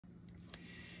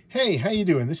Hey, how you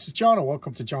doing? This is John, and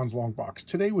welcome to John's Long Box.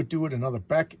 Today we're doing another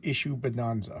back issue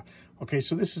bonanza. Okay,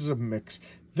 so this is a mix.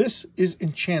 This is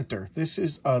Enchanter. This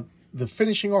is the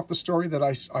finishing off the story that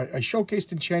I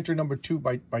showcased Enchanter number 2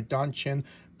 by Don Chin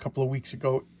a couple of weeks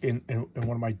ago in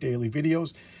one of my daily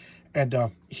videos,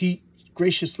 and he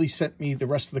graciously sent me the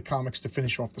rest of the comics to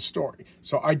finish off the story.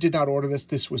 So I did not order this.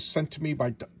 This was sent to me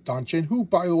by Don Chin, who,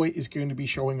 by the way, is going to be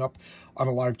showing up on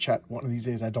a live chat one of these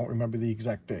days. I don't remember the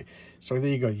exact day. So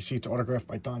there you go. You see it's autographed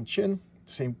by Don Chin,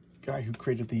 same guy who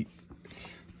created the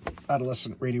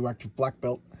adolescent radioactive black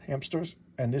belt hamsters.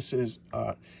 And this is,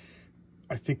 I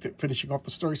think, that finishing off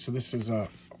the story. So this is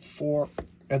four,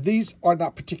 and these are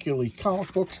not particularly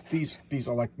comic books. These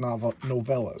are like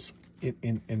novellas.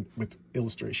 With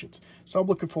illustrations. So I'm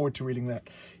looking forward to reading that.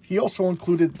 He also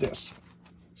included this,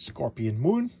 Scorpion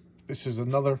Moon. This is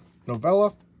another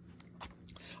novella.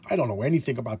 I don't know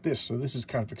anything about this, so this is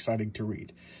kind of exciting to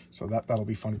read. So that'll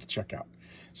be fun to check out.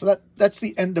 So that's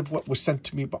the end of what was sent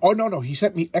to me. But oh no, he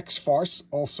sent me X-Farce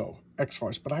also.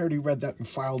 X-Farce, but I already read that and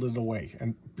filed it away.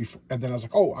 And then I was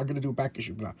like, oh, I'm gonna do a back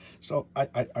issue now. So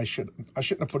I shouldn't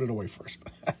have put it away first.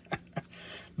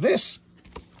 This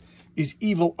is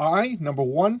Evil Eye, number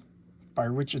 1, by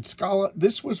Richard Scala.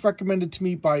 This was recommended to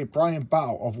me by Brian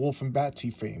Bow of Wolf and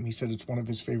Batsy fame. He said it's one of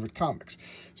his favorite comics.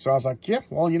 So I was like, yeah,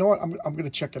 well, you know what? I'm going to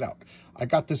check it out. I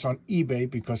got this on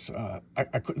eBay because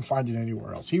I couldn't find it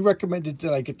anywhere else. He recommended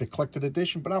that I get the collected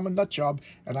edition, but I'm a nut job,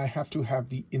 and I have to have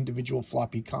the individual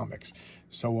floppy comics.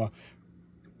 So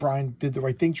Brian did the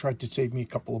right thing, tried to save me a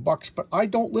couple of bucks, but I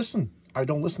don't listen. I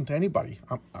don't listen to anybody.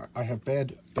 I have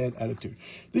bad attitude.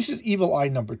 This is Evil Eye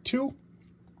number 2.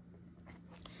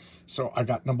 So I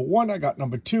got number 1, I got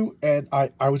number 2, and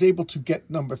I was able to get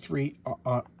number 3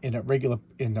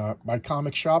 in my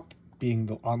comic shop, being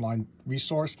the online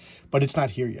resource, but it's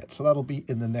not here yet. So that'll be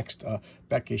in the next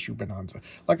back issue bonanza.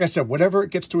 Like I said, whenever it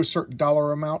gets to a certain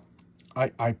dollar amount,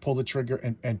 I pull the trigger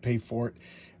and pay for it,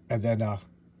 and then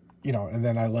and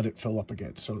then I let it fill up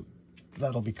again. So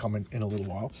that'll be coming in a little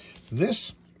while.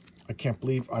 This, I can't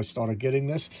believe I started getting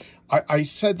this. I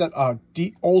said that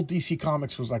old DC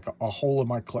Comics was like a hole in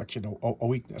my collection, a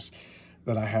weakness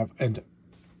that I have, and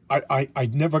I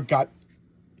never got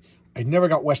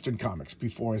Western comics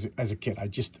before as a kid.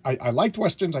 I liked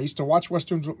Westerns. I used to watch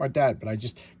Westerns with my dad, but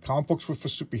comic books were for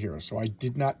superheroes, so I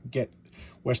did not get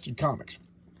Western comics.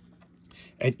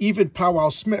 And even Powwow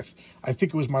Smith, I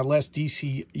think it was my last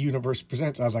DC Universe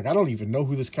Presents. I was like, I don't even know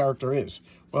who this character is.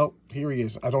 Well, here he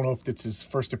is. I don't know if it's his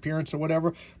first appearance or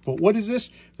whatever. But what is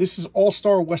this? This is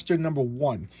All-Star Western number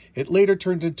 1. It later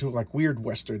turns into like weird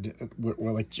Western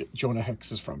where like Jonah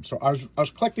Hex is from. So I was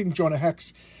collecting Jonah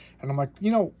Hex, and I'm like,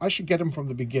 I should get him from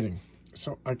the beginning.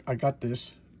 So I got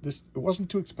this. It wasn't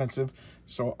too expensive,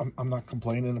 so I'm not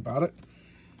complaining about it.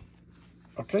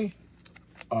 Okay.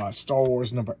 Star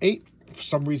Wars number 8. For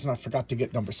some reason, I forgot to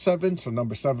get number 7, so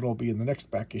number 7 will be in the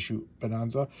next back issue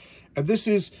bonanza. And this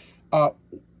is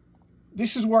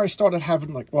where I started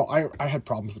having I had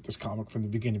problems with this comic from the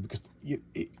beginning because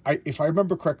if I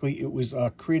remember correctly, it was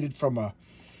created from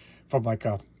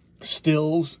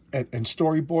stills and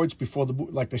storyboards before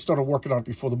the they started working on it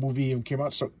before the movie even came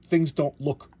out, so things don't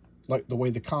look like the way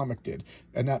the comic did,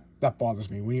 and that bothers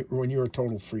me. When you're a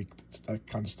total freak, that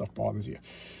kind of stuff bothers you.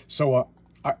 So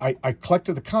I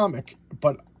collected the comic,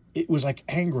 but it was like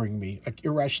angering me, like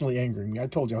irrationally angering me. I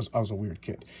told you I was a weird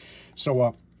kid.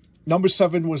 So number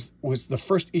 7 was the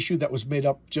first issue that was made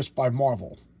up just by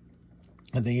Marvel,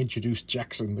 and they introduced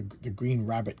Jackson, the Green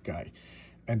Rabbit guy,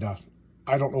 and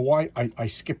I don't know why I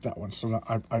skipped that one. So now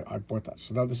I bought that.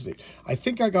 So now this is it. I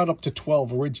think I got up to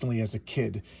 12 originally as a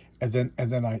kid, and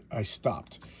then I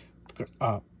stopped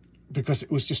because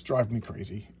it was just driving me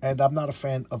crazy. And I'm not a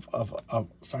fan of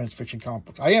science fiction comic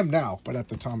books. I am now, but at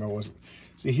the time I wasn't.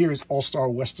 See, here is All-Star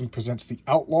Western presents The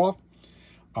Outlaw.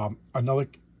 Another,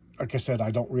 like I said, I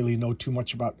don't really know too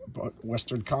much about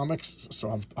Western comics,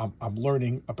 so I'm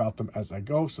learning about them as I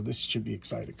go. So this should be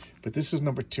exciting. But this is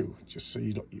number 2, just so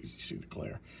you see the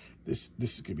glare. This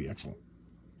is gonna be excellent.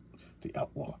 The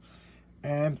Outlaw,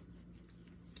 and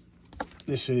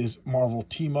this is Marvel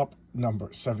Team Up number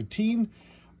 17.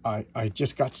 I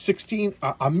just got 16.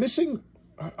 I'm missing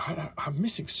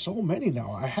so many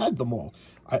now. I had them all.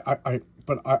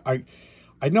 But I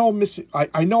know I'm missing.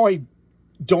 I know I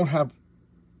don't have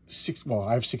 6. Well,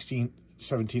 I have 16,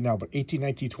 17 now, but 18,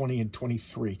 19, 20, and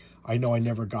 23. I know I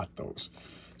never got those.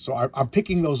 So I'm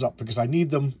picking those up because I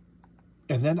need them.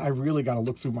 And then I really got to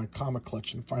look through my comic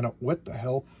collection and find out what the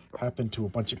hell happened to a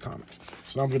bunch of comics.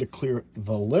 So I'm going to clear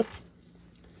the lip,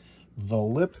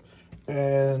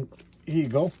 and here you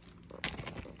go.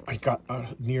 I got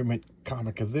a near mint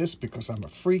comic of this because I'm a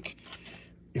freak.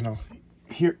 You know,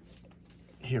 here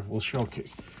we'll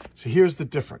showcase. So here's the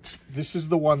difference. This is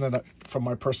the one that from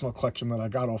my personal collection that I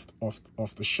got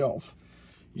off the shelf.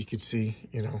 You can see,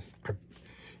 you know,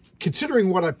 considering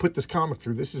what I put this comic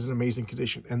through, this is an amazing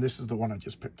condition, and this is the one I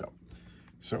just picked up.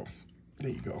 So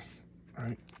there you go. All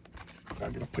right,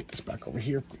 I'm gonna put this back over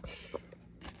here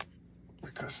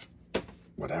because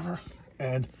whatever.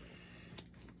 And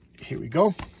here we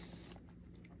go.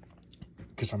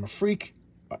 Because I'm a freak,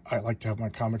 I like to have my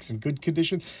comics in good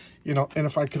condition, you know, and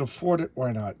if I could afford it,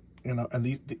 why not? You know, and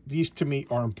these to me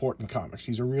are important comics.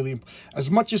 These are really, as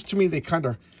much as to me, they kind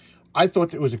of, I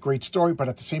thought it was a great story, but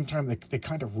at the same time, they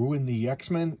kind of ruined the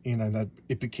X-Men, you know, and that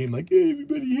it became like, hey,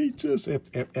 everybody hates us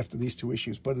after these 2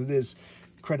 issues, but it is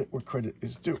credit where credit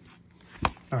is due.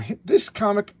 Now, this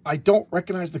comic, I don't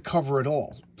recognize the cover at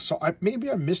all. So maybe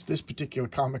I missed this particular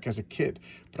comic as a kid,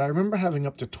 but I remember having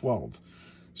up to 12.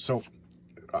 So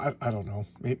I don't know.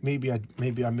 Maybe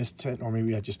I missed 10, or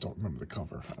maybe I just don't remember the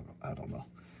cover. I don't know.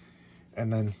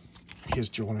 And then here's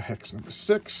Jonah Hex number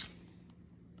 6.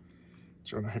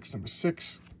 Jonah Hex number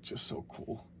 6, just so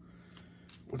cool.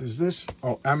 What is this?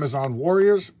 Oh, Amazon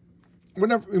Warriors.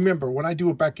 Remember when I do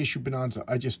a back issue bonanza,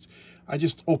 I just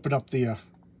open up the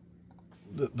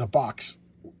box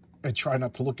and try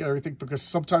not to look at everything, because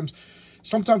sometimes,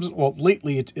 well,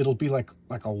 lately it'll be like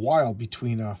a while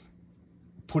between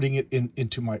putting it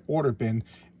into my order bin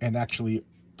and actually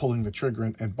pulling the trigger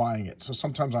and buying it. So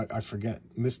sometimes I forget.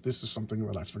 And this is something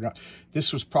that I forgot.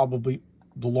 This was probably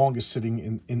the longest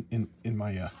sitting in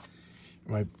my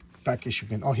back issue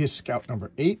bin. Oh, here's Scout number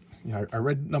 8. You know, I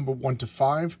read number 1 to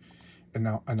 5, and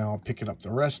now I'm picking up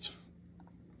the rest.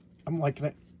 I'm liking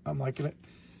it. I'm liking it.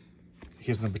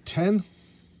 Here's number 10.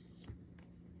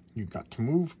 You Got to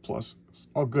Move plus.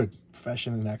 Oh, good.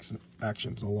 Fashion and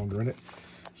Action is no longer in it.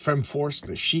 Femme Force,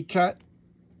 the She Cat.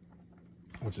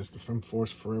 What's this? The Femme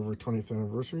Force Forever 20th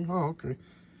Anniversary. Oh, okay.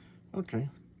 Okay.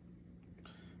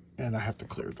 And I have to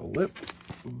clear the lip.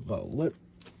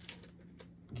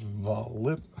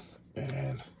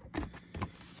 And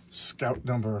Scout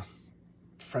number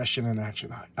Fashion and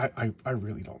Action. I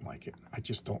really don't like it. I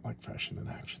just don't like Fashion and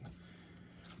Action.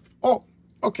 Oh,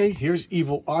 okay. Here's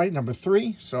Evil Eye number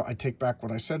 3. So I take back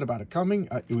what I said about it coming.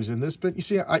 It was in this bit. You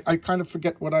see, I kind of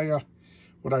forget what I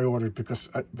ordered, because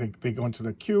they go into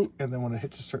the queue, and then when it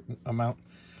hits a certain amount,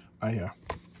 I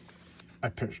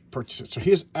purchase it. So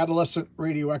here's Adolescent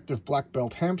Radioactive Black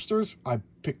Belt Hamsters. I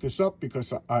picked this up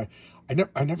because I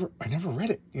never read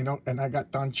it, you know, and I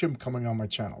got Don Chim coming on my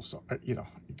channel, so you know,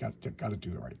 you got to do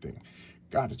the right thing.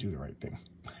 Got to do the right thing.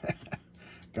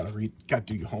 Got to read. Got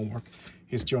to do your homework.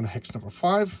 Here's Jonah Hex number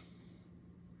 5.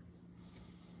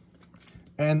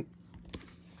 And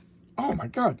oh my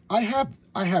God, I have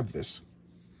this.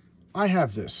 I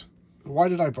have this. Why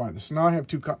did I buy this? Now I have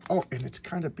 2 oh, and it's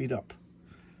kind of beat up.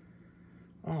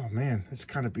 Oh man, it's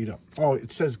kind of beat up. Oh, it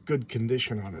says good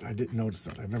condition on it. I didn't notice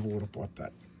that. I never would have bought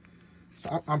that.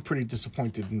 So I'm pretty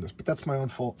disappointed in this, but that's my own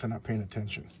fault for not paying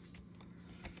attention.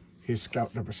 Here's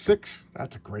Scout number 6.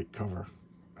 That's a great cover.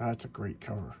 That's a great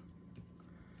cover.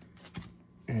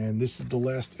 And this is the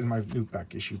last in my new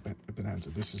back issue bonanza.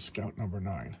 This is Scout number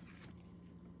 9.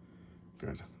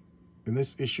 Good. In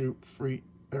this issue, free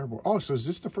Airboy. Oh, so is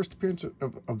this the first appearance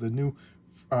of the new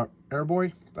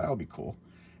Airboy? That'll be cool.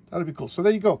 That'll be cool. So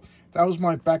there you go. That was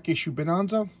my back issue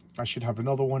bonanza. I should have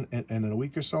another one in a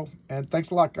week or so. And thanks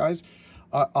a lot, guys.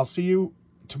 I'll see you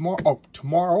tomorrow. Oh,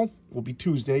 tomorrow will be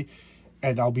Tuesday,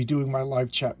 and I'll be doing my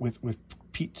live chat with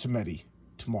Pete Cimetti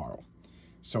tomorrow.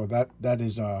 So that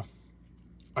is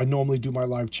I normally do my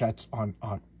live chats on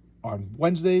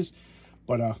Wednesdays,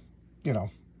 but you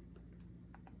know,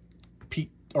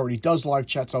 Pete already does live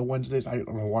chats on Wednesdays. I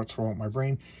don't know what's wrong with my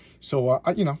brain. So,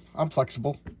 you know, I'm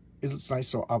flexible. It's nice,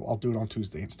 so I'll do it on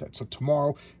Tuesday instead. So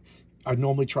tomorrow, I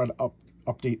normally try to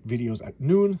update videos at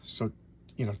noon. So,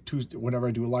 you know, Tuesday, whenever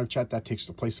I do a live chat, that takes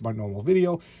the place of my normal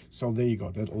video. So there you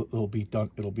go. It'll be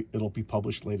done. It'll be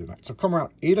published late at night. So come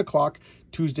around 8 o'clock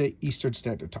Tuesday Eastern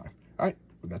Standard Time. All right,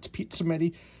 that's Pete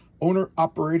Cimetti, owner,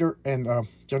 operator, and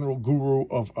general guru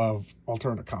of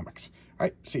Alternative Comics. All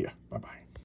right, see ya. Bye bye.